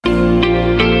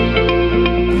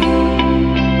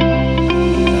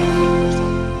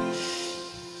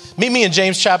Meet me in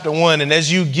James chapter 1, and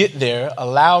as you get there,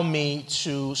 allow me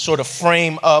to sort of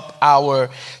frame up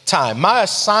our time. My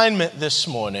assignment this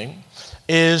morning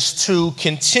is to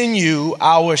continue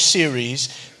our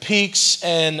series, Peaks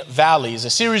and Valleys,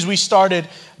 a series we started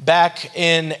back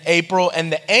in April,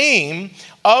 and the aim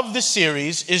of the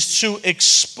series is to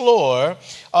explore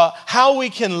how we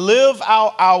can live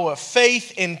out our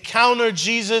faith, encounter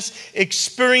Jesus,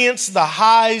 experience the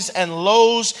highs and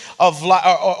lows of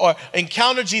life, or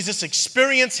encounter Jesus,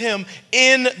 experience him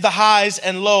in the highs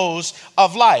and lows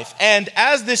of life. And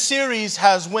as this series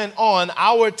has went on,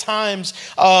 our times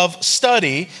of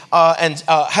study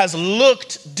has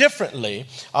looked differently.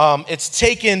 It's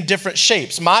taken different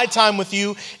shapes. My time with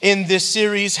you in this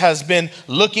series has been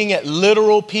looking at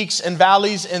literal peaks and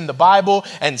valleys in the Bible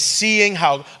and seeing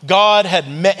how God had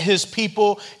met his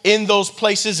people in those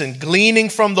places and gleaning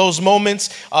from those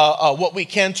moments what we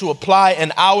can to apply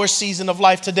in our season of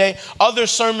life today. Other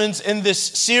sermons in this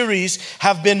series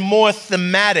have been more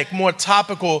thematic, more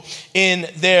topical in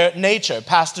their nature.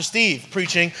 Pastor Steve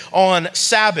preaching on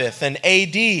Sabbath, and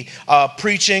AD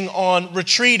preaching on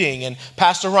retreating, and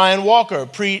Pastor Ryan Walker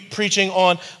preaching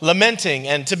on lamenting.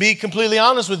 And to be completely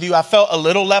honest with you, I felt a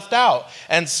little left out.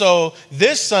 And so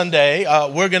this Sunday,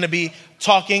 we're going to be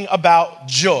talking about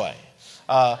joy.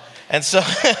 And so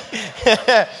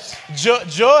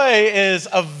joy is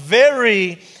a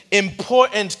very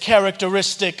important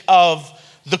characteristic of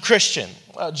the Christian.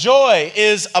 Joy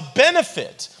is a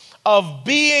benefit of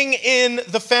being in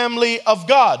the family of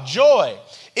God. Joy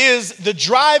is the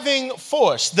driving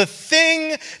force, the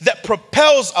thing that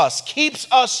propels us, keeps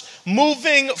us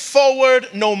moving forward,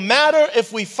 no matter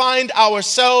if we find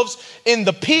ourselves in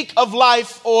the peak of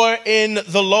life or in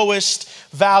the lowest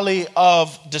valley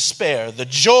of despair. The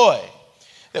joy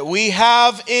that we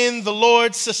have in the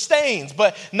Lord sustains,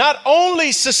 but not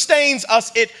only sustains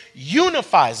us, it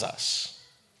unifies us.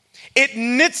 It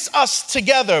knits us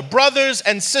together, brothers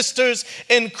and sisters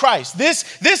in Christ.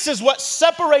 This is what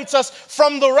separates us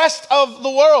from the rest of the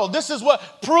world. This is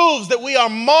what proves that we are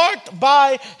marked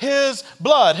by his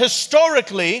blood.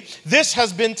 Historically, this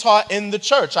has been taught in the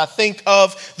church. I think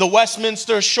of the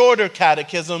Westminster Shorter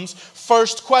Catechism's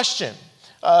first question.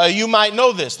 You might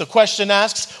know this. The question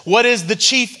asks, what is the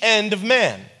chief end of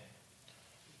man?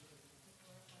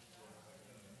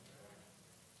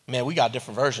 Man, we got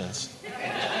different versions.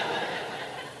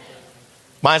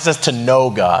 Mine says to know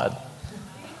God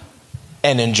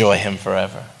and enjoy him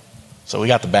forever. So we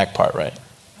got the back part right.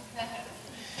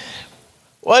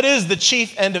 What is the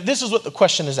chief end of, this is what the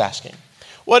question is asking.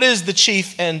 What is the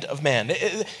chief end of man?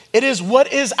 It is,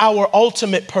 what is our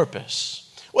ultimate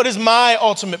purpose? What is my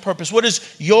ultimate purpose? What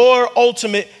is your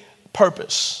ultimate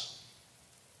purpose?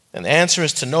 And the answer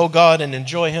is to know God and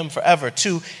enjoy him forever,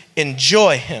 to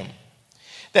enjoy him.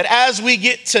 That as we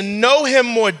get to know him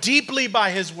more deeply by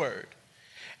his word,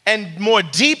 and more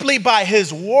deeply by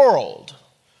his world,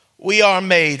 we are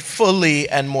made fully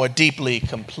and more deeply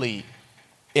complete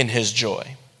in his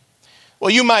joy.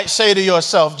 Well, you might say to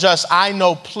yourself, just, I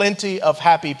know plenty of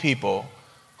happy people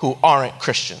who aren't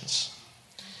Christians.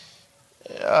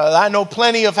 I know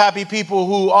plenty of happy people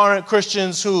who aren't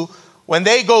Christians who, when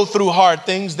they go through hard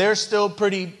things, they're still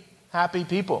pretty happy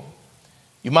people.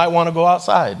 You might want to go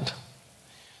outside.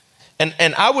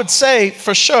 And I would say,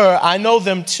 for sure, I know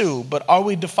them too, but are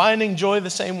we defining joy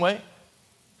the same way?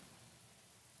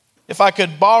 If I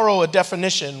could borrow a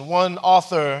definition, one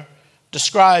author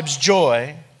describes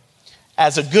joy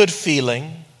as a good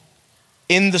feeling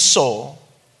in the soul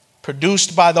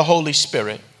produced by the Holy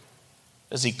Spirit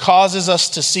as he causes us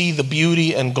to see the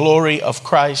beauty and glory of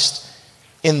Christ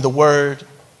in the Word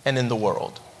and in the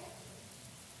world.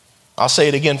 I'll say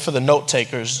it again for the note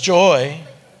takers. Joy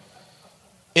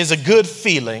is a good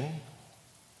feeling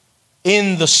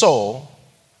in the soul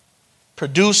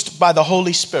produced by the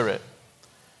Holy Spirit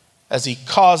as he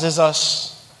causes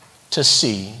us to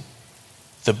see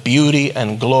the beauty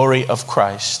and glory of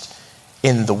Christ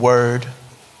in the Word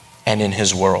and in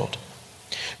his world.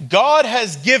 God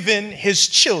has given his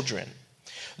children,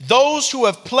 those who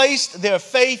have placed their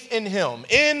faith in him,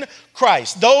 in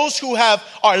Christ, those who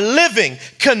are living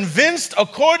convinced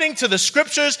according to the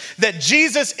scriptures that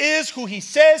Jesus is who he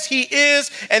says he is,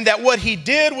 and that what he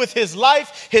did with his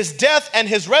life, his death, and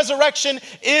his resurrection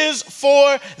is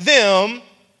for them.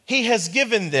 He has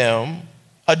given them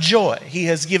a joy. He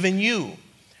has given you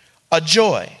a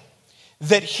joy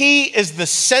that he is the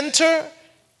center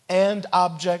and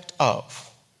object of,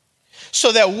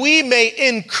 so that we may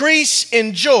increase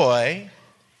in joy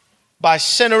by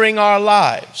centering our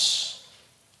lives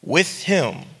with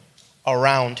him,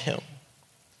 around him.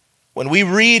 When we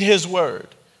read his word,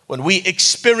 when we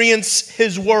experience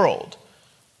his world,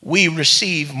 we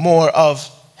receive more of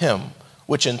him,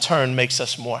 which in turn makes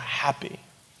us more happy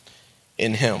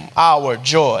in him. Our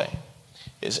joy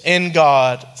is in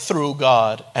God, through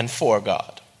God, and for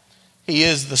God. He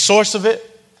is the source of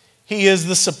it. He is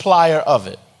the supplier of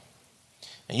it.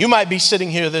 And you might be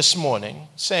sitting here this morning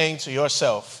saying to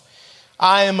yourself,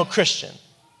 I am a Christian,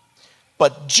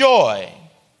 but joy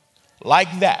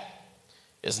like that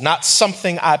is not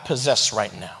something I possess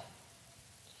right now.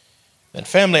 Then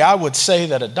family, I would say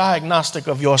that a diagnostic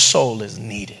of your soul is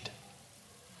needed.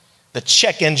 The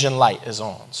check engine light is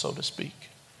on, so to speak.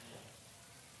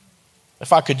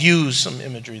 If I could use some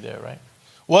imagery there, right?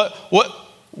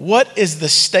 What is the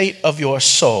state of your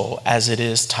soul as it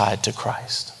is tied to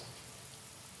Christ?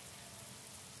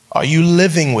 Are you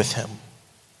living with him?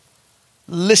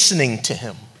 Listening to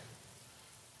him?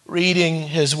 Reading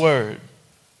his word?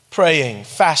 Praying,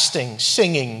 fasting,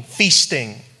 singing,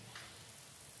 feasting?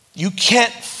 You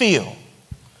can't feel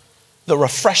the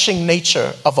refreshing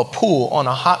nature of a pool on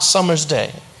a hot summer's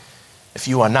day if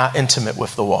you are not intimate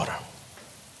with the water.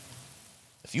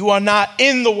 If you are not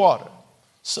in the water,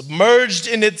 submerged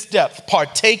in its depth,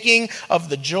 partaking of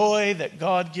the joy that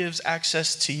God gives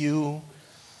access to you.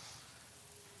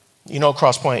 You know,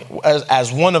 Crosspoint,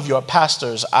 as one of your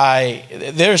pastors,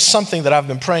 there's something that I've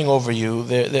been praying over you.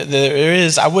 There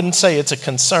is, I wouldn't say it's a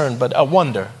concern, but a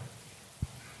wonder.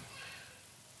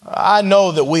 I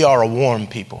know that we are a warm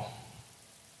people.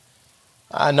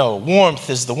 I know warmth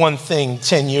is the one thing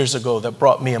 10 years ago that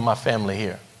brought me and my family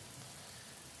here.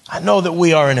 I know that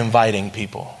we are an inviting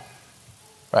people,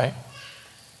 right?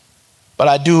 But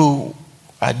I do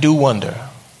wonder,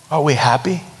 are we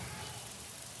happy?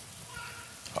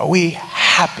 Are we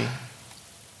happy?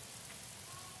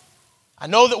 I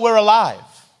know that we're alive.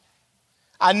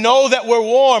 I know that we're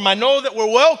warm. I know that we're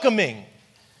welcoming.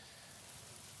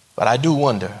 But I do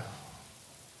wonder,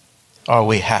 are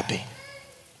we happy?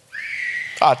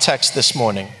 Our text this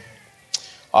morning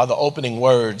are the opening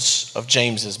words of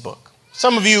James's book.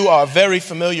 Some of you are very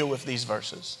familiar with these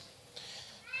verses.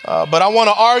 But I want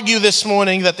to argue this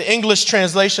morning that the English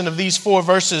translation of these 4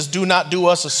 verses do not do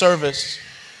us a service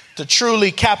to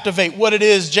truly captivate what it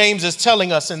is James is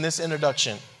telling us in this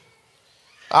introduction.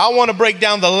 I want to break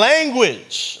down the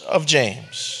language of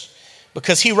James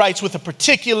because he writes with a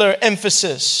particular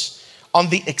emphasis on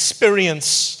the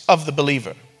experience of the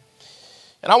believer.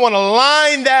 And I want to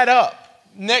line that up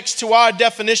next to our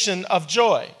definition of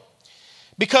joy.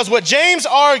 Because what James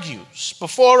argues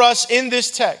before us in this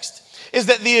text is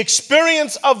that the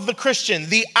experience of the Christian,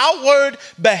 the outward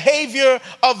behavior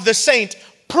of the saint,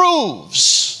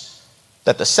 proves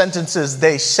that the sentences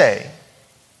they say,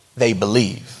 they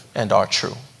believe and are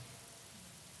true.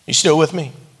 You still with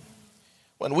me?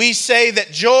 When we say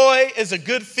that joy is a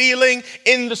good feeling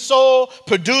in the soul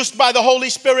produced by the Holy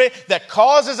Spirit that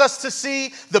causes us to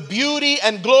see the beauty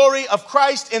and glory of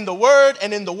Christ in the Word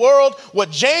and in the world, what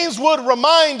James would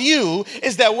remind you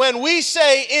is that when we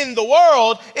say in the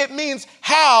world, it means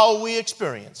how we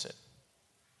experience it.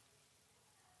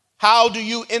 How do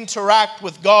you interact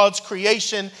with God's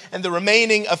creation and the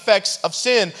remaining effects of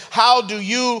sin? How do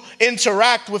you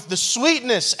interact with the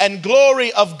sweetness and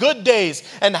glory of good days?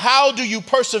 And how do you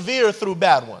persevere through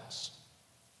bad ones?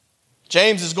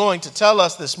 James is going to tell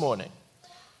us this morning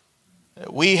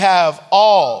that we have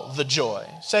all the joy.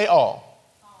 Say all.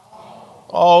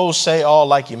 Oh, say all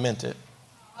like you meant it.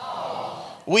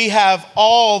 All. We have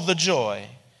all the joy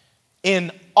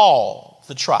in all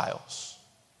the trials.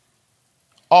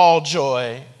 All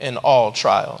joy in all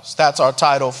trials. That's our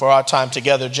title for our time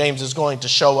together. James is going to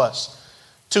show us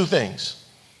 2 things.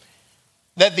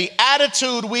 That the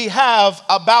attitude we have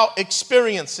about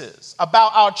experiences,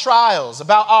 about our trials,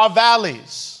 about our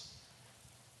valleys,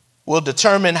 will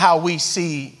determine how we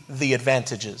see the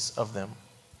advantages of them.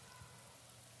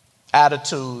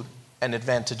 Attitude and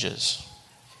advantages.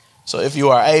 So if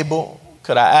you are able,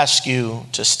 could I ask you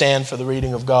to stand for the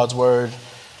reading of God's word?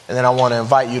 And then I want to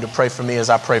invite you to pray for me as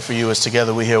I pray for you as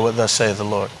together we hear what thus saith the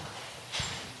Lord.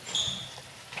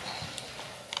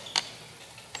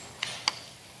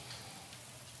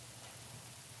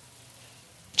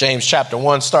 James chapter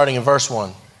 1, starting in verse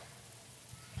 1.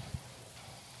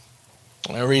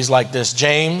 And it reads like this.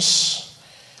 James,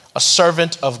 a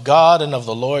servant of God and of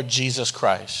the Lord Jesus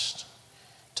Christ,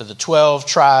 to the 12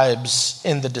 tribes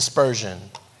in the dispersion,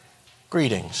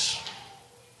 greetings.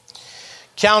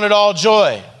 Count it all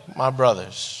joy, my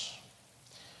brothers,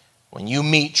 when you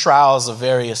meet trials of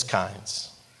various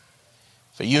kinds.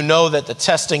 For you know that the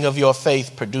testing of your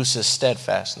faith produces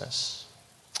steadfastness.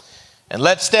 And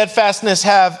let steadfastness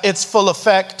have its full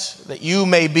effect, that you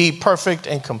may be perfect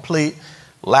and complete,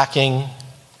 lacking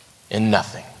in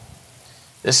nothing.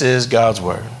 This is God's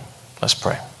word. Let's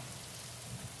pray.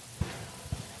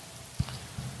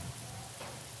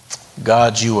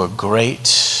 God, you are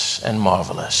great and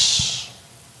marvelous.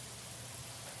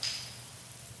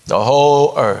 The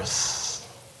whole earth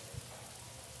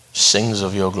sings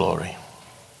of your glory.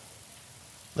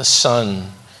 The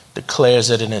sun declares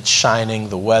it in its shining.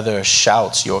 The weather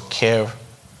shouts your care.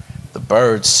 The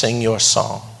birds sing your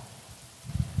song.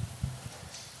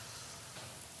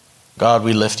 God,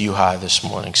 we lift you high this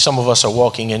morning. Some of us are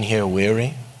walking in here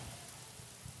weary,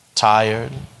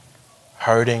 tired,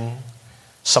 hurting.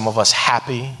 Some of us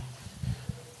happy,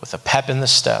 with a pep in the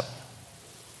step.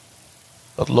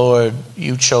 But Lord,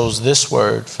 you chose this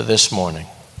word for this morning.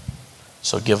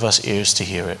 So give us ears to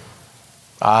hear it,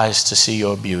 eyes to see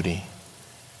your beauty,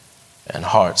 and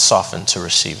hearts softened to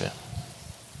receive it.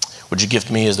 Would you gift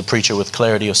me as the preacher with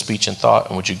clarity of speech and thought,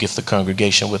 and would you gift the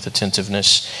congregation with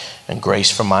attentiveness and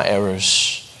grace for my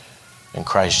errors? In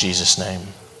Christ Jesus' name,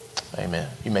 amen.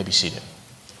 You may be seated.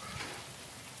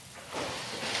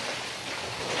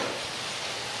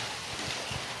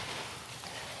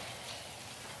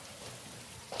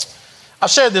 I've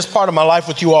shared this part of my life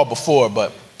with you all before,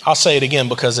 but I'll say it again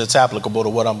because it's applicable to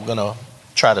what I'm going to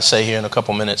try to say here in a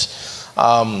couple minutes.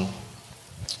 I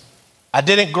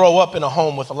didn't grow up in a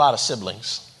home with a lot of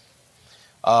siblings.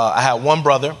 I had one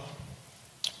brother.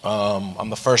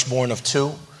 I'm the firstborn of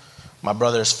two. My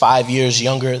brother is 5 years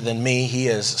younger than me. He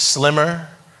is slimmer,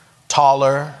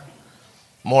 taller,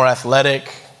 more athletic,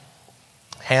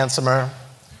 handsomer,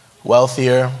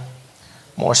 wealthier,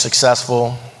 more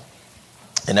successful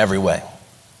in every way.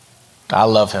 I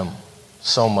love him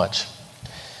so much.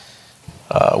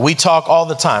 We talk all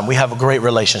the time. We have a great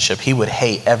relationship. He would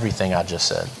hate everything I just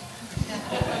said.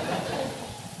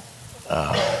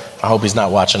 I hope he's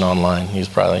not watching online. He's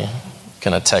probably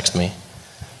going to text me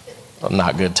a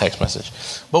not good text message.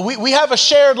 But we have a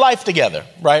shared life together,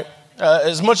 right?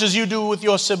 As much as you do with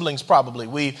your siblings, probably.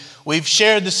 We've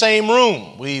shared the same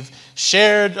room. We've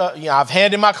shared, I've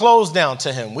handed my clothes down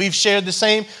to him. We've shared the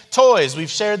same toys. We've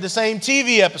shared the same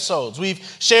TV episodes. We've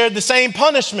shared the same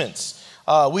punishments.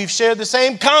 We've shared the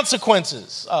same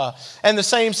consequences and the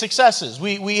same successes.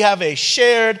 We have a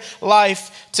shared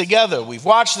life together. We've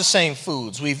watched the same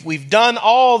foods. We've done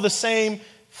all the same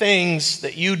things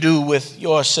that you do with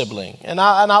your sibling. And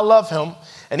I love him.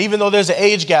 And even though there's an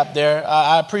age gap there,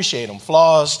 I appreciate him,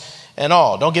 flaws and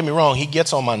all. Don't get me wrong, he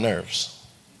gets on my nerves.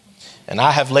 And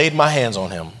I have laid my hands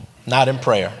on him, not in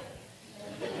prayer.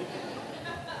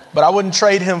 But I wouldn't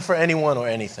trade him for anyone or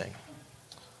anything.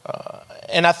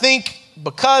 And I think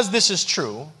because this is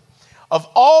true, of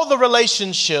all the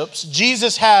relationships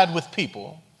Jesus had with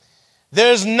people,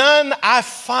 there's none I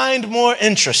find more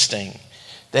interesting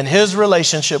than his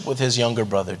relationship with his younger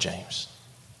brother, James.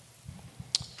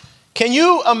 Can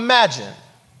you imagine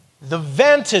the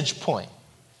vantage point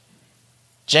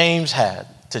James had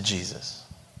to Jesus?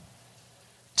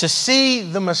 To see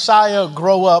the Messiah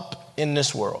grow up in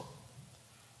this world.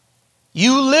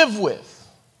 You live with,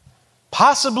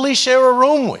 possibly share a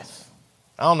room with.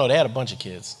 I don't know, they had a bunch of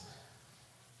kids.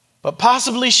 But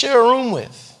possibly share a room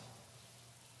with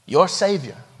your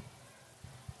Savior.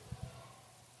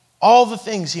 All the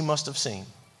things he must have seen.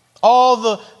 All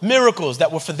the miracles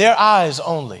that were for their eyes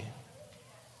only.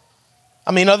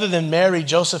 I mean, other than Mary,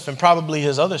 Joseph, and probably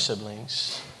his other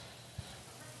siblings,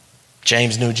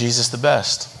 James knew Jesus the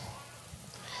best.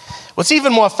 What's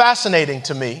even more fascinating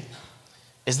to me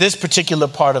is this particular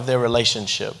part of their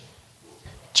relationship.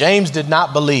 James did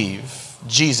not believe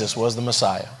Jesus was the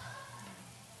Messiah.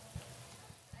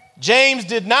 James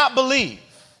did not believe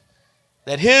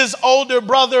that his older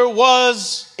brother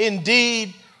was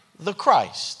indeed the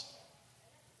Christ.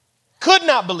 Could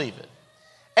not believe it.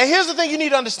 And here's the thing you need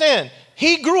to understand.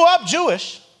 He grew up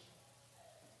Jewish.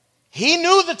 He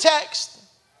knew the text.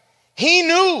 He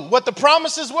knew what the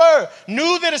promises were,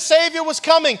 knew that a Savior was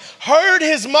coming, heard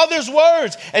his mother's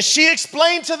words as she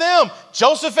explained to them,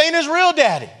 Joseph ain't his real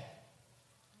daddy.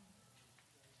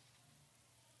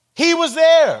 He was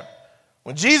there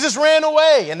when Jesus ran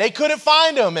away and they couldn't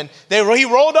find him. And he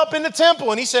rolled up in the temple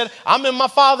and he said, I'm in my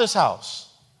Father's house.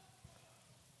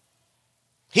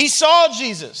 He saw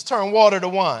Jesus turn water to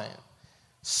wine.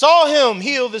 Saw him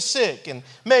heal the sick and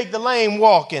make the lame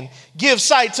walk and give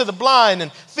sight to the blind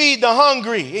and feed the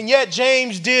hungry. And yet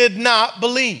James did not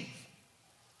believe.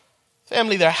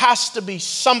 Family, there has to be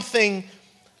something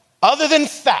other than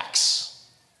facts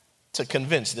to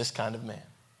convince this kind of man.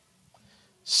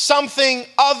 Something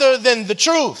other than the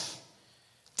truth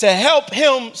to help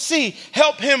him see,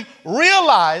 help him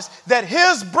realize that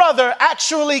his brother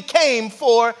actually came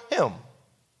for him.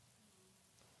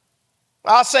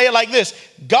 I'll say it like this.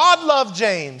 God loved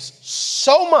James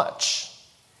so much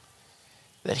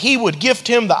that he would gift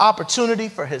him the opportunity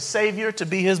for his Savior to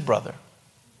be his brother.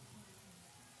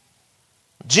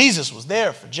 Jesus was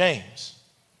there for James.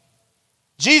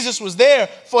 Jesus was there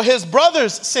for his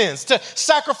brother's sins, to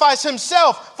sacrifice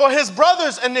himself for his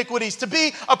brother's iniquities, to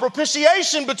be a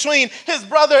propitiation between his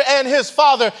brother and his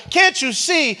father. Can't you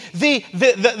see the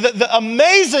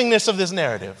amazingness of this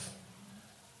narrative?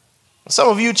 Some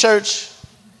of you, church,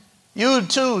 you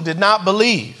too did not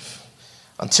believe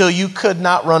until you could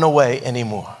not run away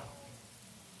anymore.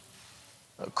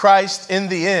 Christ, in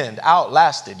the end,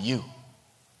 outlasted you.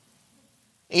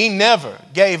 He never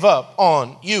gave up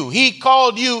on you. He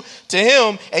called you to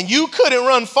him, and you couldn't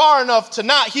run far enough to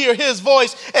not hear his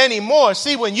voice anymore.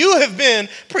 See, when you have been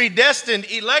predestined,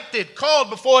 elected, called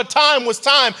before time was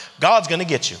time, God's going to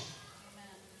get you.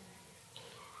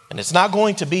 And it's not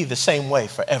going to be the same way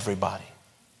for everybody.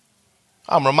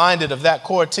 I'm reminded of that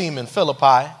core team in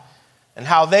Philippi and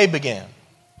how they began.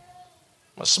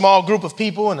 A small group of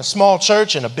people in a small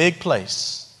church in a big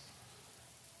place.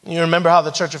 You remember how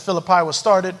the church of Philippi was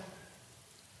started?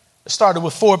 It started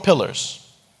with 4 pillars.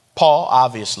 Paul,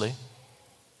 obviously.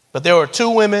 But there were 2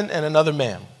 women and another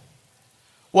man.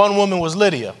 One woman was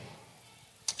Lydia.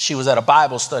 She was at a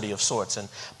Bible study of sorts, and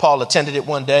Paul attended it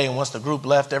one day, and once the group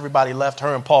left, everybody left,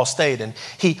 her and Paul stayed, and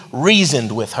he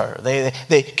reasoned with her.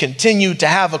 They continued to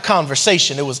have a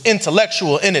conversation. It was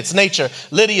intellectual in its nature.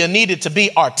 Lydia needed to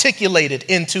be articulated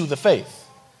into the faith.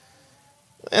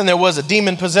 And there was a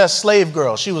demon-possessed slave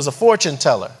girl. She was a fortune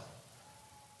teller.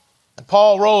 And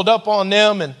Paul rolled up on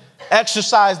them and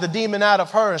exorcised the demon out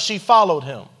of her, and she followed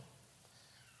him.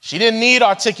 She didn't need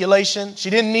articulation. She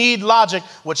didn't need logic.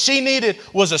 What she needed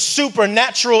was a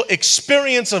supernatural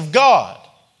experience of God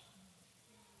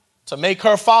to make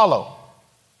her follow.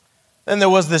 Then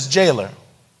there was this jailer,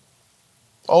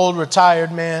 old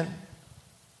retired man,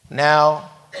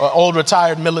 old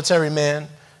retired military man,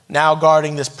 now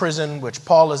guarding this prison, which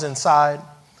Paul is inside.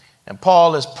 And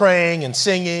Paul is praying and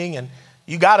singing. And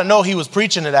you got to know he was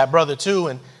preaching to that brother too.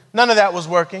 And none of that was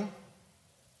working.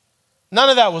 None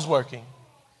of that was working.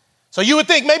 So you would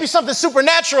think maybe something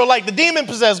supernatural like the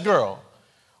demon-possessed girl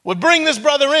would bring this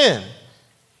brother in.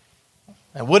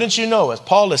 And wouldn't you know, as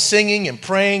Paul is singing and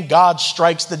praying, God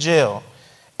strikes the jail.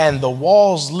 And the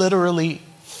walls literally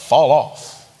fall off.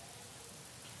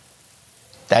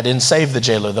 That didn't save the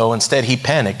jailer, though. Instead, he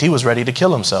panicked. He was ready to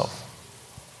kill himself.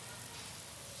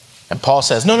 And Paul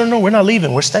says, no, we're not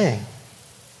leaving. We're staying.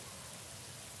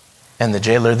 And the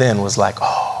jailer then was like,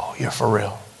 oh, you're for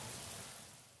real.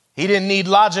 He didn't need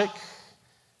logic.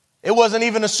 It wasn't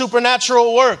even a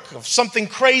supernatural work of something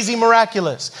crazy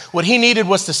miraculous. What he needed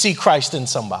was to see Christ in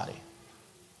somebody.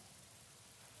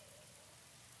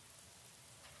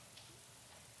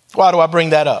 Why do I bring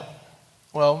that up?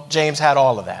 Well, James had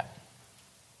all of that.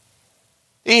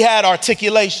 He had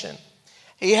articulation.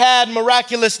 He had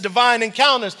miraculous divine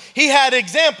encounters. He had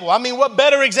example. I mean, what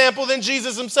better example than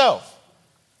Jesus himself?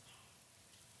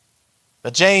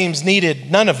 But James needed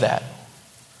none of that.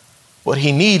 What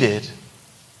he needed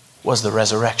was the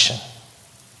resurrection.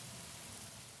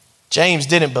 James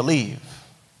didn't believe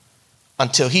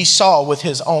until he saw with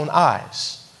his own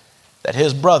eyes that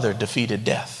his brother defeated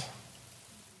death.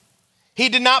 He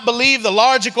did not believe the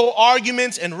logical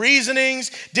arguments and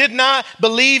reasonings, did not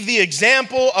believe the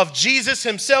example of Jesus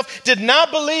himself, did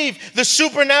not believe the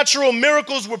supernatural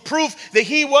miracles were proof that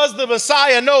he was the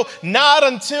Messiah. No, not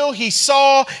until he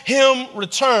saw him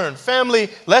return. Family,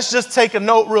 let's just take a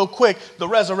note real quick. The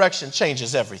resurrection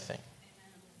changes everything.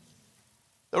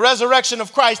 The resurrection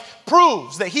of Christ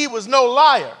proves that he was no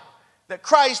liar, that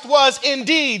Christ was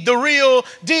indeed the real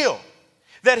deal.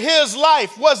 That his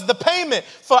life was the payment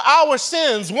for our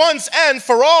sins once and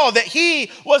for all, that he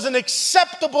was an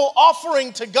acceptable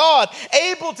offering to God,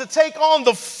 able to take on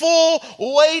the full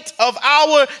weight of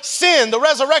our sin. The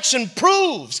resurrection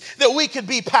proves that we could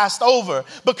be passed over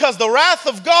because the wrath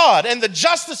of God and the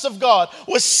justice of God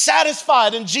was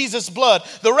satisfied in Jesus' blood.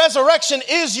 The resurrection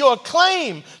is your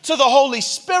claim to the Holy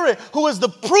Spirit, who is the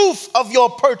proof of your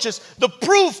purchase, the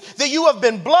proof that you have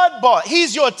been blood bought.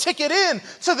 He's your ticket in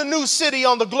to the new city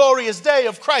on the glorious day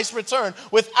of Christ's return.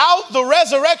 Without the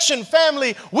resurrection,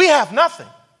 family, we have nothing.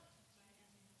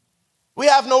 We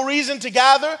have no reason to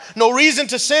gather, no reason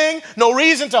to sing, no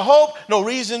reason to hope, no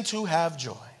reason to have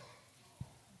joy.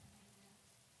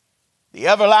 The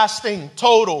everlasting,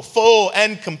 total, full,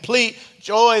 and complete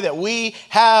joy that we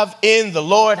have in the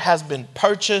Lord has been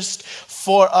purchased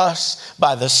for us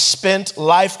by the spent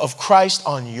life of Christ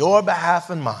on your behalf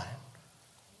and mine.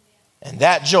 And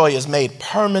that joy is made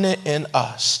permanent in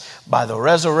us by the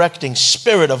resurrecting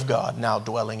Spirit of God now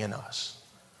dwelling in us.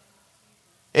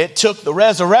 It took the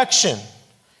resurrection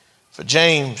for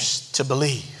James to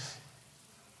believe.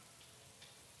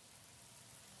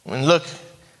 And look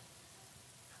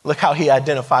how he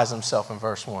identifies himself in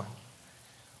verse 1.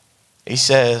 He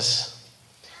says,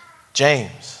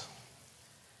 James,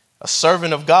 a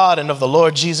servant of God and of the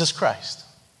Lord Jesus Christ.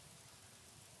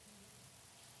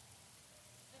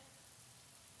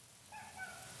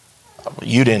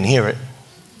 You didn't hear it.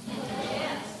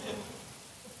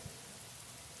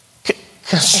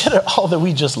 Consider all that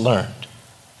we just learned.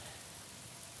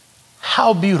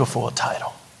 How beautiful a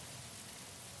title.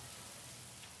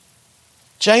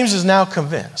 James is now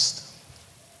convinced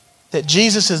that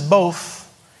Jesus is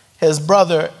both his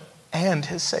brother and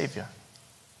his Savior.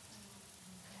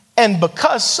 And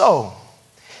because so,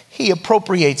 he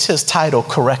appropriates his title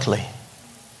correctly.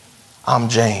 I'm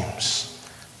James,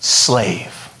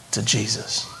 slave to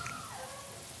Jesus.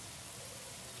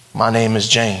 My name is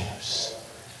James.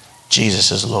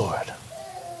 Jesus is Lord.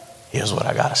 Here's what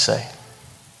I got to say.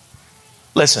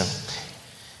 Listen,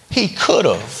 he could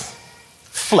have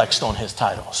flexed on his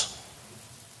titles.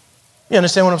 You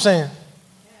understand what I'm saying?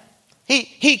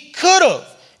 He could have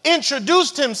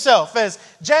introduced himself as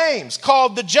James,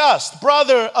 called the just,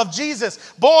 brother of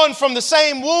Jesus, born from the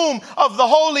same womb of the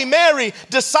Holy Mary,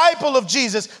 disciple of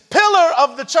Jesus, pillar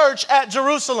of the church at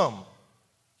Jerusalem.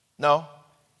 No.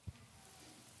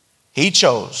 He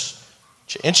chose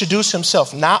to introduce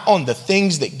himself not on the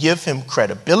things that give him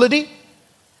credibility,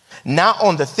 not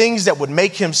on the things that would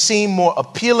make him seem more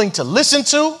appealing to listen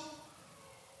to,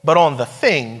 but on the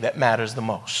thing that matters the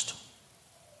most.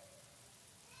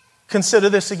 Consider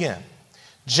this again.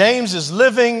 James is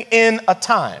living in a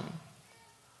time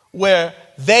where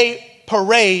they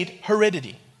parade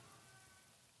heredity.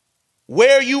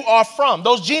 Where you are from,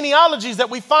 those genealogies that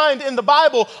we find in the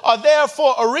Bible are there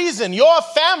for a reason. Your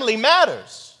family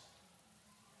matters.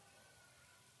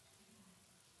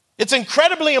 It's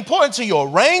incredibly important to your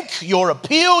rank, your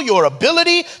appeal, your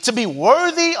ability to be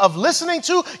worthy of listening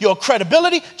to, your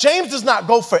credibility. James does not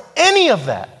go for any of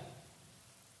that.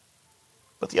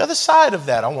 But the other side of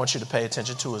that I want you to pay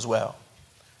attention to as well.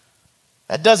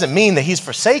 That doesn't mean that he's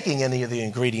forsaking any of the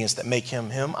ingredients that make him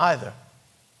him either.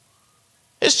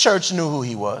 His church knew who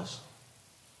he was.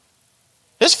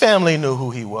 His family knew who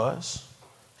he was.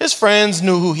 His friends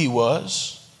knew who he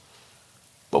was.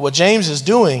 But what James is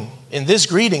doing in this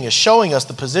greeting is showing us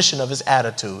the position of his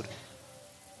attitude.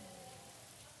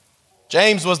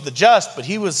 James was the just, but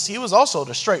he was also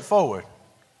the straightforward.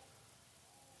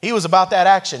 He was about that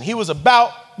action. He was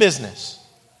about business.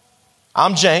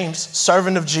 I'm James,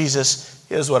 servant of Jesus.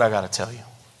 Here's what I got to tell you.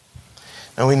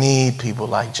 And we need people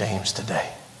like James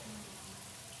today.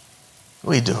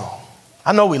 We do.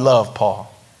 I know we love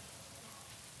Paul.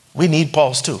 We need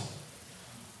Paul's too.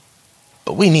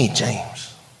 But we need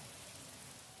James.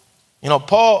 You know,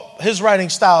 Paul, his writing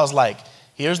style is like,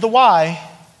 here's the why,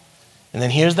 and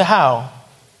then here's the how,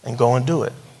 and go and do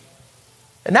it.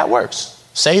 And that works.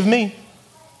 Save me.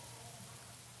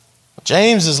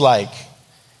 James is like,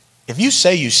 if you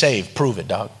say you saved, prove it,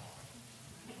 dog.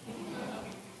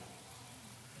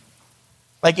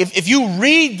 Like if you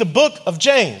read the book of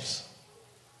James,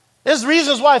 there's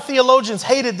reasons why theologians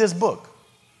hated this book.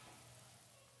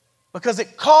 Because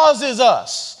it causes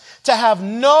us to have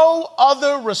no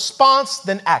other response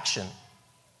than action.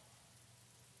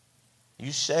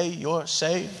 You say you're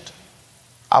saved,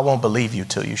 I won't believe you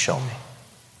till you show me.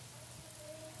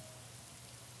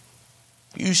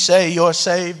 You say you're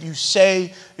saved, you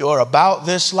say you're about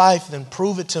this life, then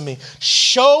prove it to me.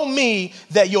 Show me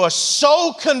that you're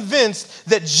so convinced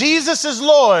that Jesus is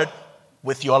Lord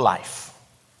with your life.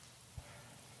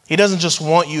 He doesn't just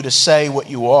want you to say what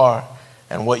you are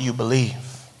and what you believe.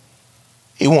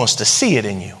 He wants to see it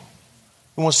in you.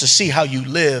 He wants to see how you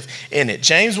live in it.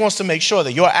 James wants to make sure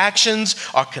that your actions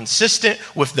are consistent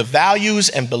with the values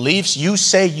and beliefs you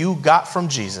say you got from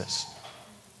Jesus.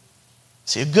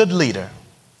 See, a good leader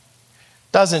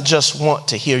doesn't just want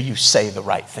to hear you say the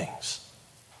right things.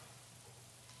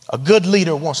 A good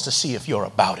leader wants to see if you're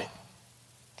about it.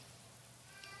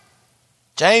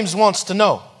 James wants to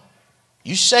know,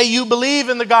 you say you believe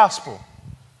in the gospel,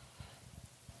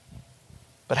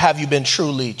 but have you been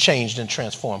truly changed and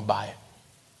transformed by it?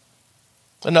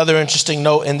 Another interesting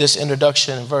note in this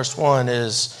introduction in verse 1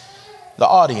 is the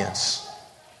audience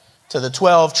to the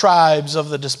 12 tribes of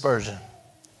the dispersion.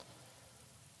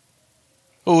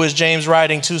 Who is James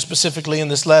writing to specifically in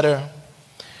this letter?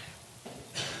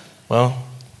 Well,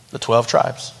 the 12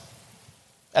 tribes.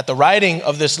 At the writing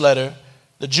of this letter,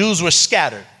 the Jews were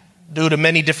scattered. Due to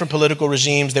many different political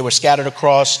regimes, they were scattered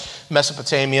across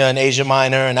Mesopotamia and Asia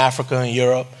Minor and Africa and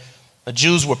Europe. The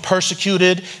Jews were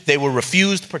persecuted. They were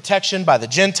refused protection by the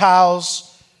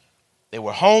Gentiles. They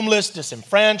were homeless,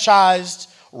 disenfranchised,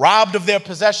 robbed of their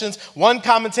possessions. One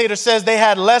commentator says they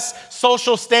had less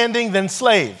social standing than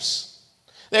slaves.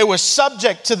 They were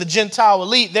subject to the Gentile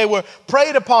elite. They were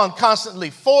preyed upon constantly,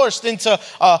 forced into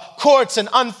courts and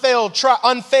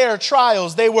unfair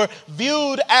trials. They were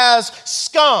viewed as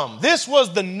scum. This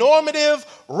was the normative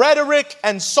rhetoric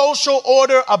and social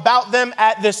order about them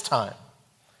at this time.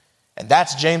 And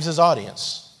that's James's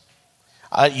audience.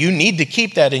 You need to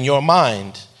keep that in your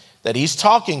mind, that he's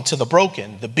talking to the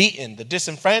broken, the beaten, the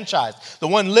disenfranchised, the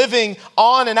one living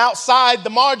on and outside the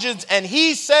margins. And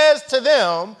he says to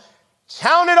them,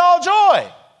 count it all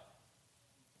joy.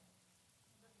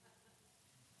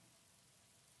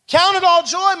 Count it all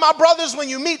joy, my brothers, when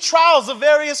you meet trials of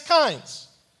various kinds.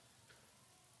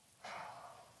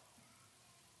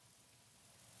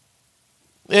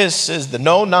 This is the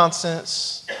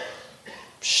no-nonsense,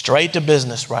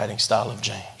 straight-to-business writing style of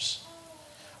James.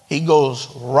 He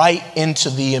goes right into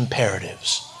the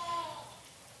imperatives,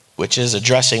 which is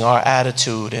addressing our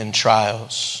attitude in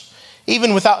trials.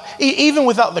 Even without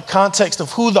the context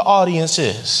of who the audience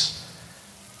is.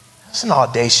 It's an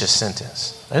audacious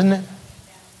sentence, isn't it?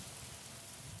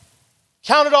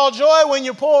 Count it all joy when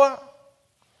you're poor.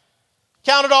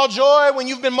 Count it all joy when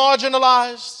you've been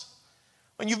marginalized,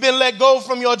 when you've been let go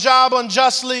from your job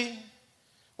unjustly,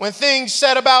 when things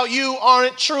said about you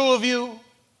aren't true of you,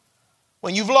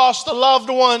 when you've lost a loved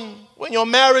one, when your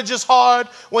marriage is hard,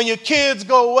 when your kids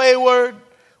go wayward,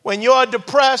 when you're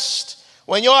depressed,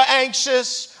 when you're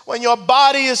anxious, when your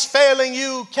body is failing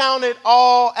you. Count it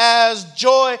all as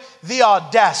joy. The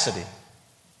audacity,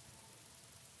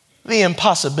 the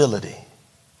impossibility.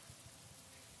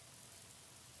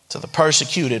 To the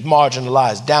persecuted,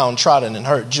 marginalized, downtrodden, and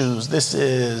hurt Jews, this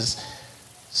is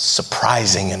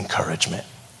surprising encouragement.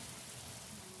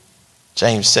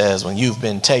 James says, when you've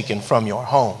been taken from your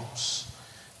homes,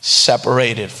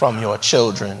 separated from your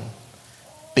children,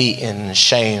 beaten,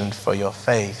 shamed for your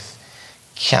faith,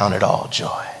 count it all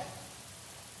joy.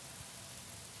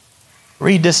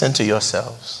 Read this into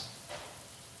yourselves.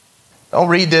 Don't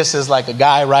read this as like a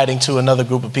guy writing to another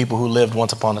group of people who lived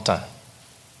once upon a time.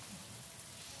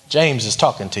 James is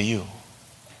talking to you.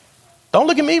 Don't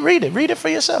look at me, read it. Read it for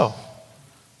yourself.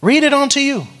 Read it onto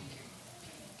you.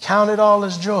 Count it all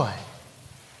as joy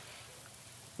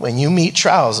when you meet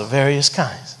trials of various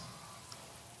kinds.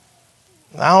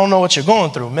 I don't know what you're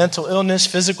going through. Mental illness,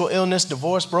 physical illness,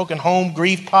 divorce, broken home,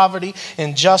 grief, poverty,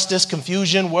 injustice,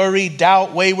 confusion, worry,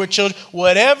 doubt, wayward children.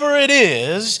 Whatever it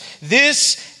is,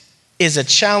 this is a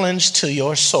challenge to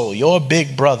your soul. Your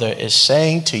big brother is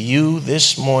saying to you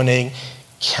this morning,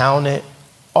 count it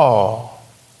all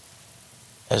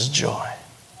as joy.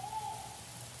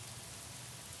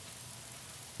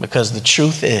 Because the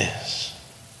truth is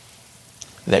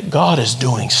that God is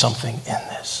doing something in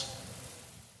this.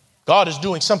 God is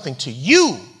doing something to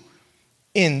you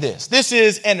in this. This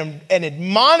is an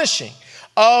admonishing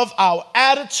of our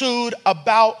attitude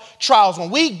about trials.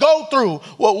 When we go through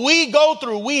what we go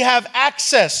through, we have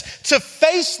access to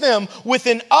face them with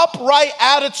an upright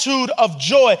attitude of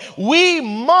joy. We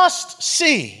must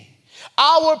see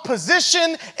our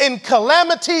position in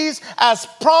calamities as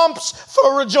prompts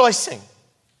for rejoicing.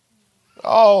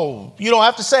 Oh, you don't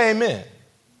have to say amen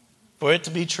for it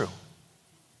to be true.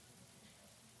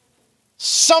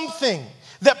 Something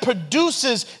that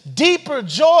produces deeper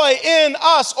joy in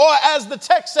us, or as the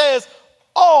text says,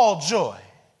 all joy.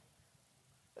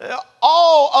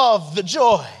 All of the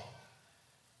joy.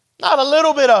 Not a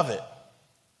little bit of it.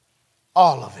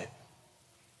 All of it.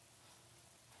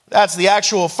 That's the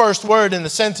actual first word in the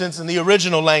sentence in the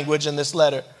original language in this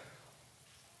letter.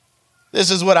 This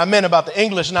is what I meant about the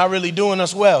English not really doing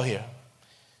us well here.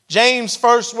 James'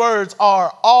 first words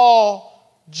are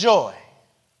all joy.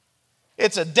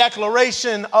 It's a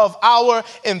declaration of our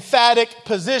emphatic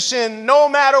position no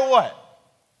matter what.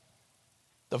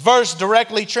 The verse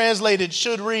directly translated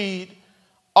should read,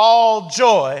 all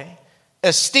joy,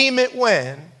 esteem it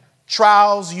when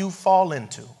trials you fall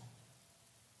into.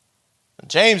 And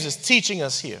James is teaching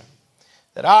us here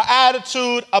that our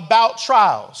attitude about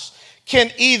trials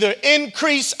can either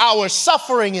increase our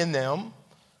suffering in them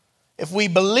if we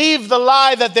believe the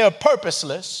lie that they're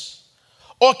purposeless,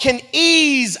 or can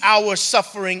ease our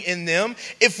suffering in them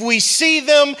if we see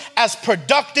them as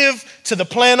productive to the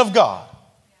plan of God.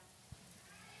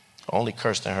 Only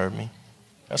Kirsten heard me.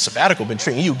 That sabbatical been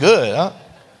treating you good, huh?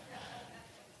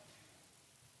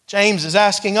 James is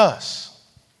asking us,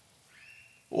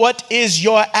 what is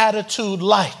your attitude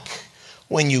like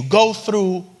when you go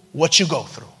through what you go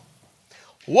through?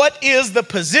 What is the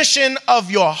position of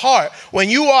your heart when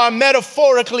you are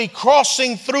metaphorically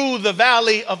crossing through the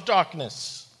valley of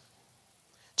darkness?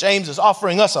 James is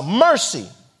offering us a mercy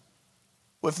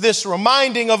with this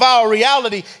reminding of our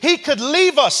reality. He could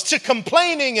leave us to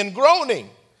complaining and groaning.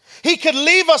 He could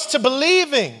leave us to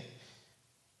believing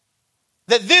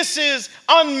that this is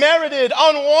unmerited,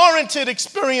 unwarranted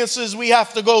experiences we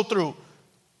have to go through.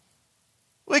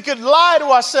 We could lie to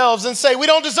ourselves and say we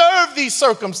don't deserve these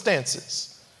circumstances.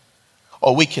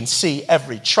 Or we can see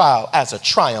every trial as a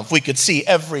triumph. We could see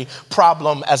every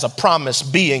problem as a promise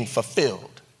being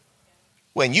fulfilled.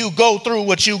 When you go through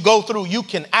what you go through, you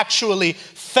can actually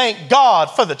thank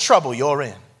God for the trouble you're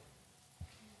in.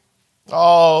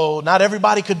 Oh, not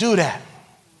everybody could do that.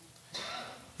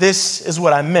 This is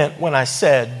what I meant when I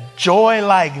said joy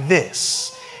like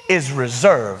this is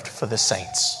reserved for the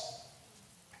saints.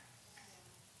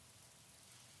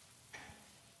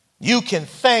 You can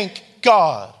thank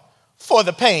God for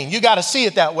the pain. You got to see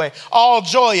it that way. All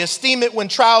joy, esteem it when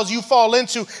trials you fall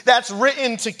into. That's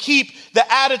written to keep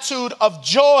the attitude of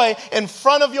joy in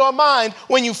front of your mind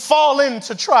when you fall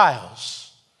into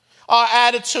trials. Our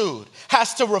attitude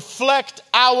has to reflect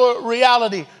our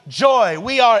reality. Joy,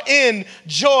 we are in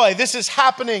joy. This is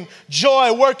happening.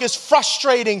 Joy, work is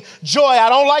frustrating. Joy, I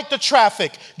don't like the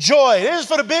traffic. Joy, it is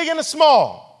for the big and the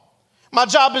small. My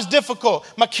job is difficult.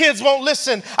 My kids won't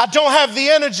listen. I don't have the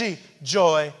energy.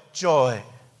 Joy, joy,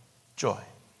 joy.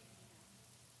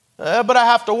 But I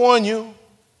have to warn you,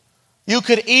 you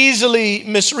could easily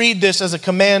misread this as a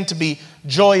command to be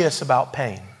joyous about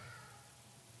pain.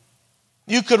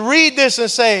 You could read this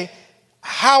and say,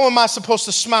 how am I supposed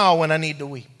to smile when I need to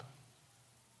weep?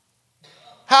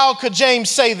 How could James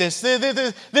say this?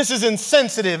 This is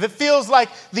insensitive. It feels like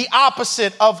the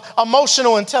opposite of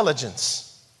emotional intelligence.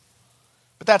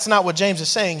 But that's not what James is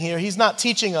saying here. He's not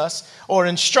teaching us or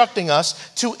instructing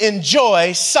us to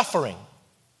enjoy suffering.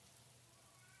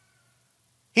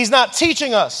 He's not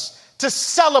teaching us to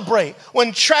celebrate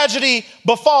when tragedy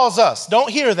befalls us. Don't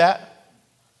hear that.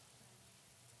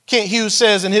 Kent Hughes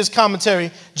says in his commentary,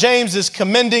 James is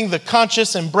commending the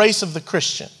conscious embrace of the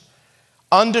Christian,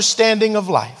 understanding of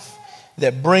life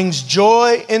that brings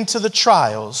joy into the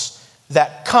trials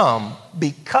that come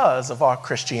because of our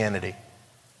Christianity.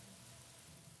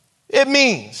 It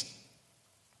means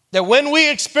that when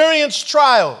we experience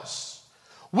trials,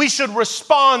 we should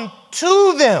respond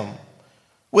to them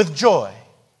with joy,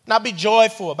 not be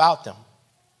joyful about them,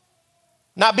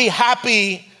 not be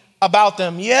happy about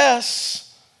them.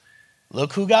 Yes,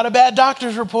 look who got a bad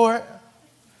doctor's report.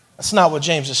 That's not what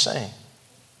James is saying.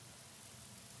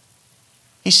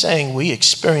 He's saying we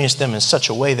experience them in such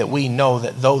a way that we know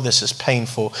that though this is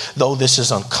painful, though this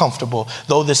is uncomfortable,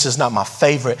 though this is not my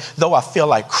favorite, though I feel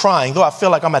like crying, though I feel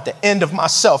like I'm at the end of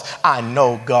myself, I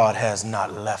know God has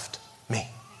not left me.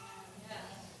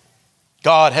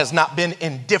 God has not been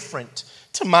indifferent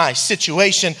to my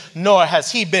situation, nor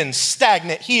has he been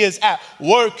stagnant. He is at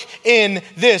work in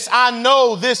this. I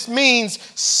know this means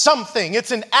something.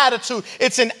 It's an attitude.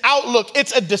 It's an outlook.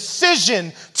 It's a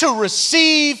decision to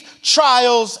receive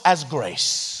trials as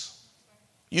grace.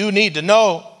 You need to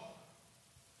know,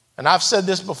 and I've said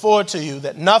this before to you,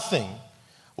 that nothing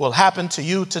will happen to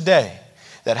you today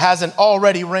that hasn't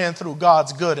already ran through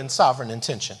God's good and sovereign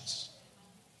intentions.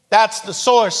 That's the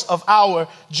source of our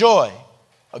joy.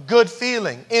 A good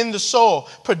feeling in the soul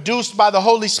produced by the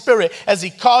Holy Spirit as he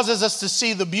causes us to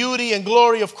see the beauty and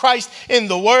glory of Christ in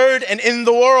the word and in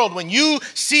the world. When you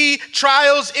see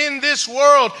trials in this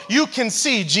world, you can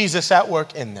see Jesus at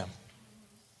work in them.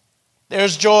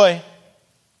 There's joy.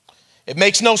 It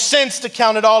makes no sense to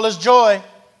count it all as joy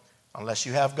unless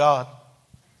you have God.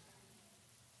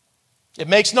 It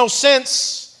makes no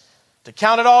sense to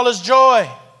count it all as joy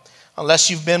unless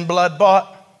you've been blood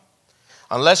bought.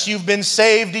 Unless you've been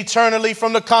saved eternally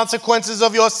from the consequences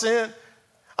of your sin,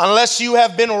 unless you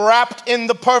have been wrapped in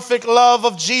the perfect love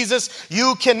of Jesus,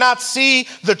 you cannot see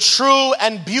the true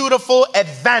and beautiful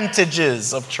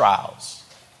advantages of trials.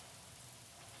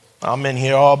 I'm in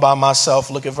here all by myself.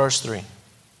 Look at verse 3.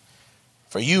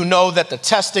 For you know that the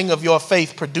testing of your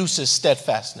faith produces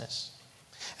steadfastness.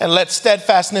 And let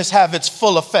steadfastness have its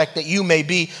full effect, that you may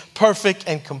be perfect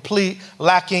and complete,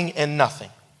 lacking in nothing.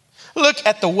 Look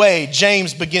at the way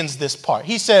James begins this part.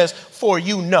 He says, for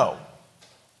you know.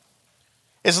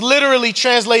 It's literally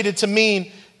translated to mean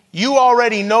you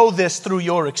already know this through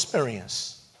your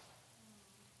experience.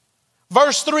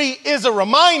 Verse 3 is a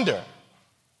reminder.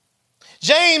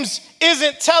 James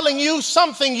isn't telling you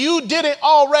something you didn't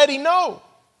already know.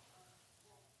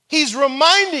 He's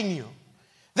reminding you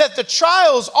that the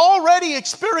trials already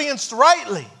experienced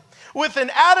rightly, with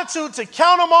an attitude to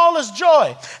count them all as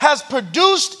joy, has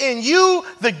produced in you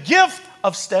the gift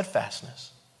of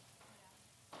steadfastness.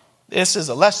 This is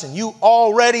a lesson you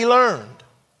already learned.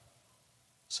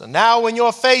 So now when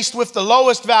you're faced with the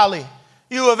lowest valley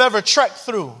you have ever trekked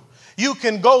through, you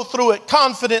can go through it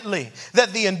confidently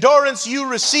that the endurance you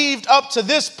received up to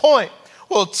this point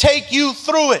will take you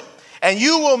through it, and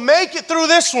you will make it through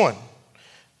this one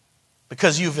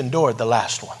because you've endured the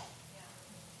last one.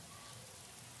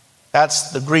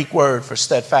 That's the Greek word for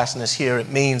steadfastness here. It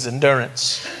means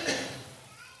endurance.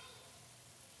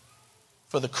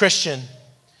 For the Christian,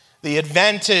 the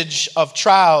advantage of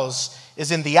trials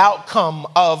is in the outcome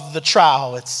of the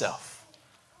trial itself.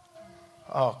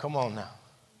 Oh, come on now.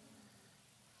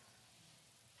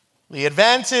 The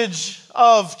advantage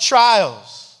of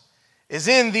trials is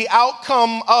in the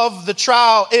outcome of the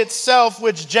trial itself,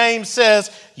 which James says,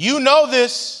 you know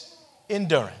this,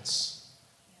 endurance.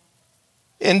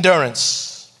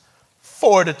 Endurance,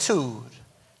 fortitude,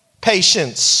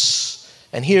 patience.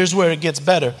 And here's where it gets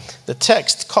better. The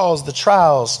text calls the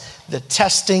trials the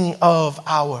testing of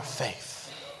our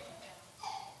faith.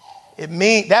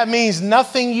 That means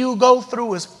nothing you go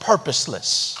through is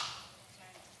purposeless.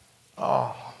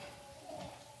 Oh.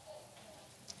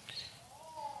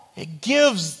 It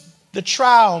gives the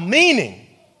trial meaning.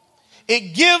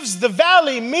 It gives the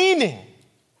valley meaning.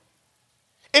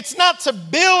 It's not to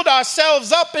build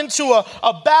ourselves up into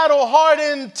a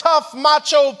battle-hardened, tough,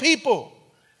 macho people.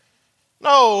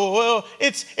 No,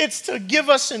 it's to give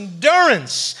us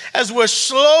endurance as we're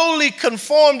slowly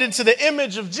conformed into the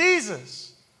image of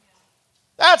Jesus.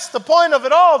 That's the point of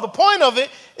it all. The point of it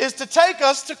is to take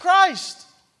us to Christ.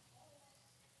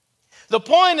 The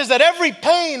point is that every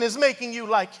pain is making you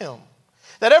like him.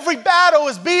 That every battle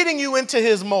is beating you into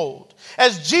his mold.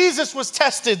 As Jesus was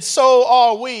tested, so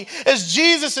are we. As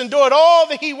Jesus endured all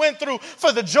that he went through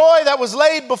for the joy that was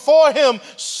laid before him,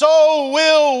 so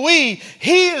will we.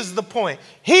 He is the point.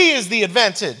 He is the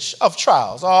advantage of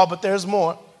trials. Oh, but there's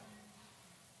more.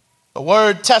 The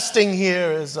word testing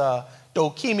here is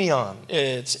dokimion.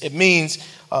 It means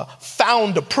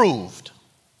found approved.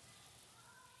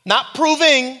 Not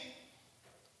proving,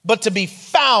 but to be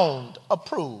found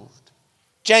approved.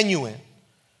 Genuine.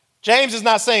 James is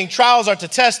not saying trials are to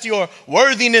test your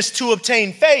worthiness to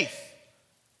obtain faith,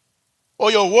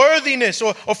 or your worthiness,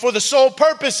 or for the sole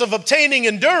purpose of obtaining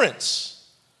endurance.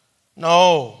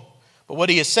 No. But what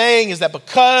he is saying is that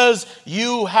because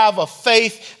you have a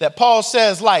faith that Paul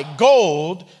says like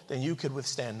gold, then you could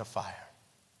withstand the fire.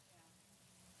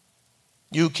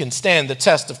 You can stand the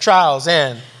test of trials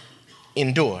and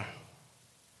endure.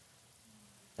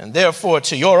 And therefore,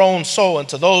 to your own soul and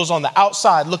to those on the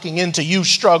outside looking into you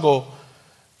struggle,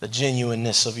 the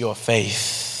genuineness of your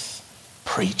faith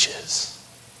preaches.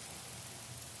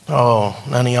 Oh,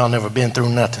 none of y'all never been through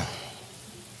nothing.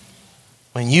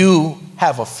 When you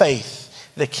have a faith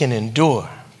that can endure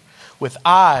with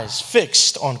eyes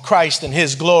fixed on Christ and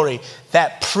his glory,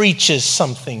 that preaches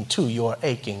something to your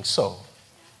aching soul.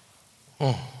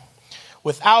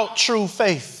 Without true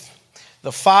faith,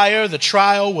 the fire, the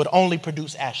trial would only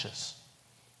produce ashes.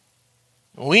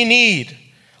 We need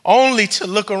only to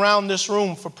look around this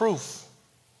room for proof.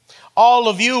 All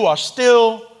of you are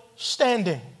still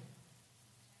standing.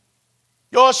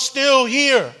 You're still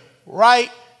here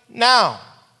right now.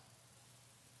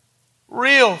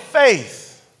 Real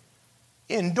faith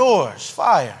endures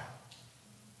fire.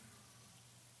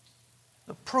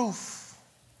 The proof,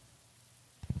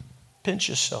 pinch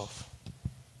yourself,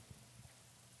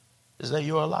 is that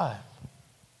you're alive.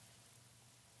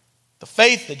 The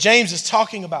faith that James is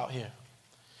talking about here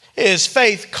is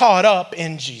faith caught up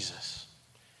in Jesus.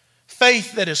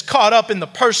 Faith that is caught up in the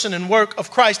person and work of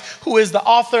Christ, who is the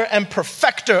author and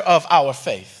perfecter of our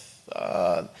faith.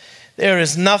 There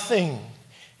is nothing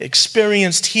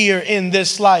experienced here in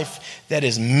this life that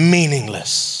is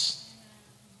meaningless.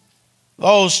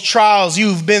 Those trials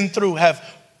you've been through have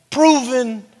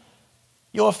proven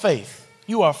your faith.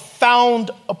 You are found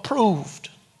approved.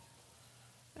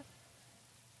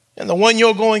 And the one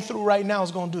you're going through right now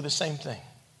is going to do the same thing.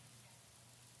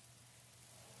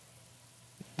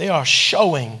 They are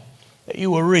showing that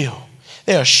you are real.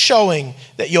 They are showing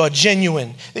that you're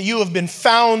genuine, that you have been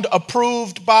found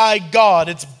approved by God.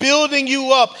 It's building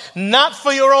you up, not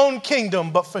for your own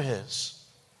kingdom, but for his.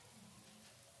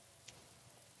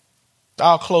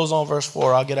 I'll close on verse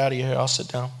 4. I'll get out of here. I'll sit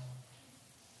down.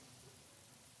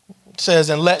 It says,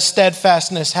 and let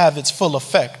steadfastness have its full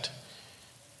effect,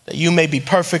 that you may be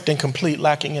perfect and complete,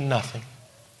 lacking in nothing.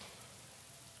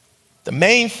 The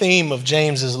main theme of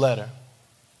James's letter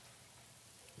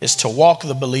is to walk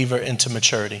the believer into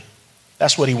maturity.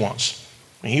 That's what he wants.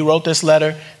 When he wrote this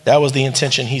letter, that was the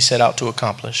intention he set out to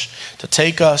accomplish, to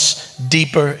take us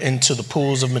deeper into the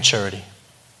pools of maturity.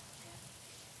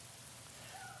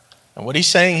 And what he's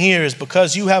saying here is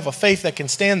because you have a faith that can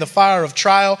stand the fire of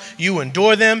trial, you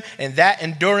endure them, and that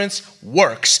endurance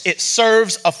works. It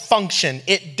serves a function.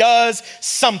 It does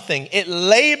something. It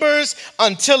labors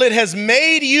until it has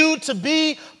made you to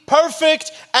be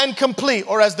perfect and complete,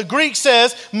 or as the Greek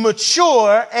says,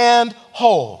 mature and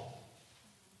whole.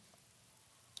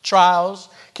 Trials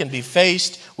can be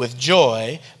faced with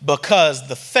joy because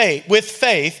with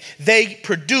faith, they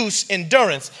produce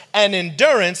endurance, and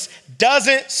endurance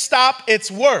doesn't stop its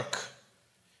work.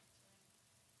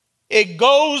 It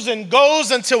goes and goes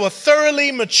until a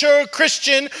thoroughly mature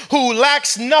Christian who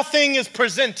lacks nothing is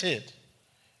presented,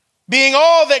 being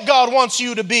all that God wants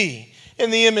you to be in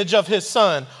the image of his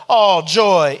Son. All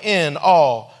joy in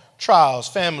all trials.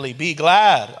 Family, be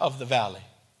glad of the valley.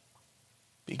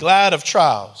 Be glad of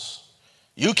trials.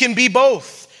 You can be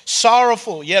both,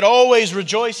 sorrowful yet always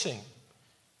rejoicing,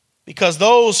 because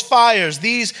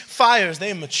these fires,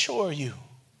 they mature you,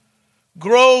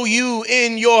 grow you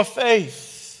in your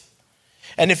faith.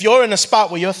 And if you're in a spot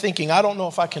where you're thinking, I don't know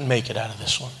if I can make it out of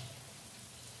this one,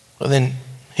 well then,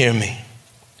 hear me.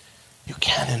 You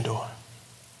can endure.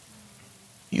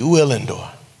 You will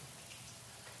endure.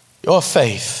 Your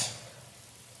faith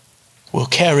will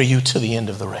carry you to the end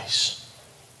of the race.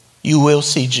 You will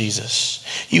see Jesus.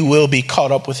 You will be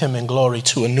caught up with him in glory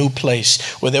to a new place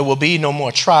where there will be no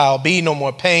more trial, be no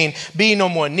more pain, be no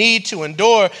more need to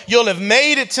endure. You'll have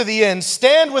made it to the end.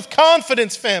 Stand with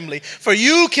confidence, family, for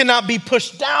you cannot be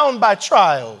pushed down by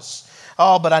trials.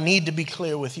 Oh, but I need to be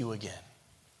clear with you again.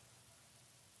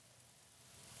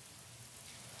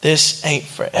 This ain't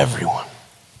for everyone.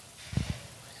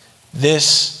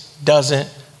 This doesn't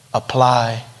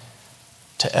apply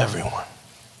to everyone.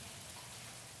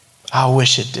 I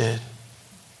wish it did.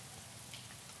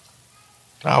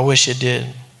 I wish it did.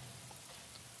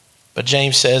 But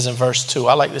James says in verse 2,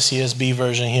 I like the CSB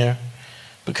version here,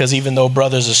 because even though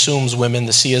brothers assumes women,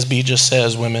 the CSB just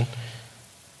says women.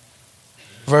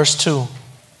 Verse 2,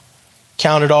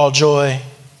 count it all joy.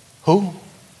 Who?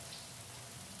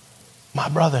 My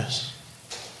brothers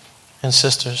and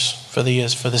sisters for the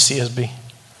CSB.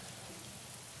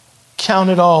 Count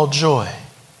it all joy,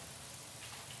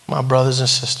 my brothers and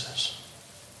sisters.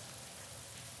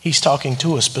 He's talking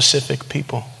to a specific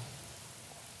people.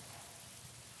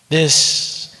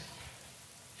 This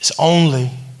is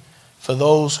only for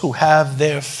those who have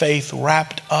their faith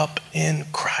wrapped up in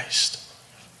Christ.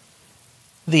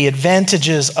 The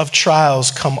advantages of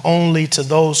trials come only to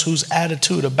those whose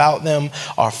attitude about them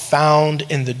are found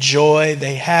in the joy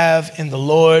they have in the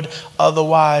Lord.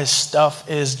 Otherwise, stuff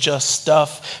is just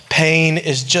stuff. Pain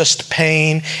is just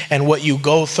pain. And what you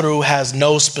go through has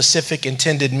no specific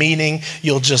intended meaning.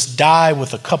 You'll just die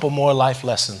with a couple more life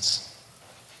lessons.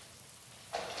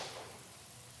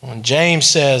 When James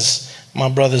says, my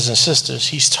brothers and sisters,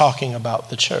 he's talking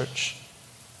about the church.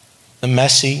 The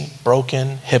messy,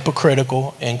 broken,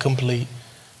 hypocritical, incomplete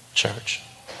church.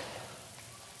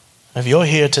 If you're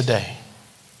here today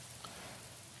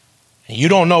and you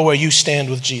don't know where you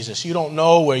stand with Jesus, you don't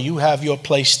know where you have your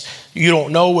faith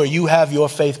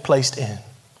placed in,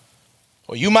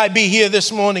 or you might be here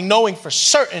this morning knowing for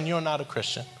certain you're not a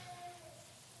Christian.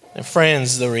 And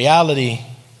friends, the reality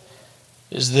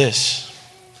is this: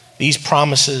 these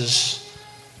promises,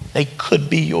 they could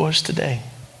be yours today.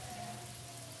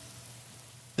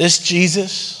 This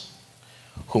Jesus,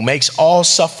 who makes all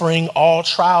suffering, all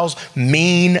trials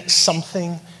mean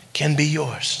something, can be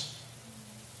yours.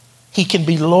 He can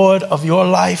be Lord of your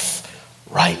life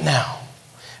right now.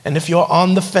 And if you're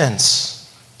on the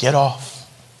fence, get off.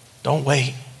 Don't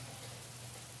wait.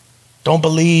 Don't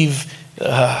believe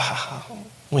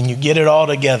when you get it all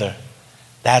together,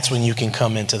 that's when you can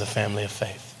come into the family of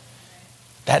faith.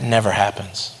 That never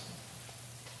happens.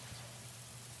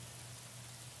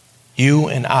 You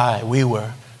and I, we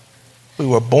were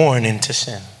born into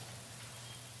sin.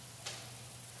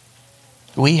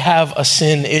 We have a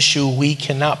sin issue we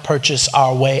cannot purchase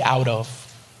our way out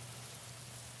of.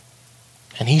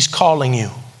 And he's calling you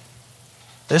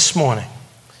this morning,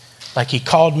 like he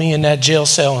called me in that jail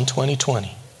cell in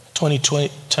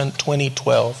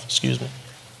 2012,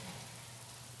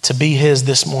 to be his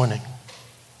this morning,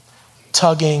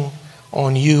 tugging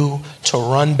on you to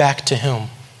run back to him,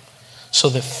 so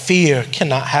that fear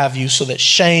cannot have you, so that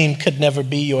shame could never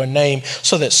be your name,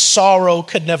 so that sorrow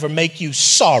could never make you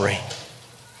sorry.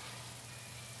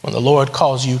 When the Lord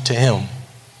calls you to him,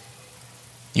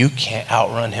 you can't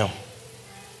outrun him.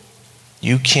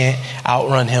 You can't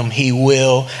outrun him. He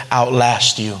will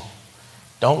outlast you.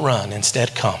 Don't run.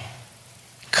 Instead, come.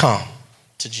 Come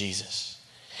to Jesus.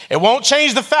 It won't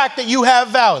change the fact that you have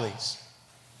valleys,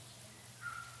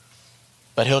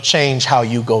 but he'll change how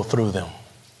you go through them.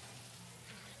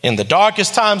 In the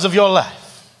darkest times of your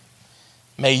life,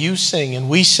 may you sing and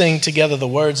we sing together the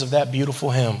words of that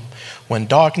beautiful hymn, when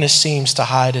darkness seems to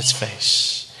hide its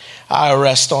face. I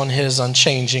rest on his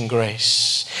unchanging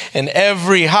grace. In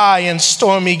every high and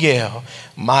stormy gale,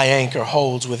 my anchor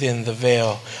holds within the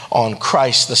veil. On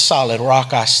Christ, the solid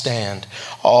rock, I stand.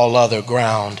 All other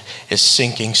ground is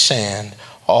sinking sand.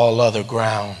 All other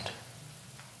ground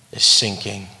is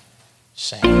sinking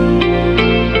sand.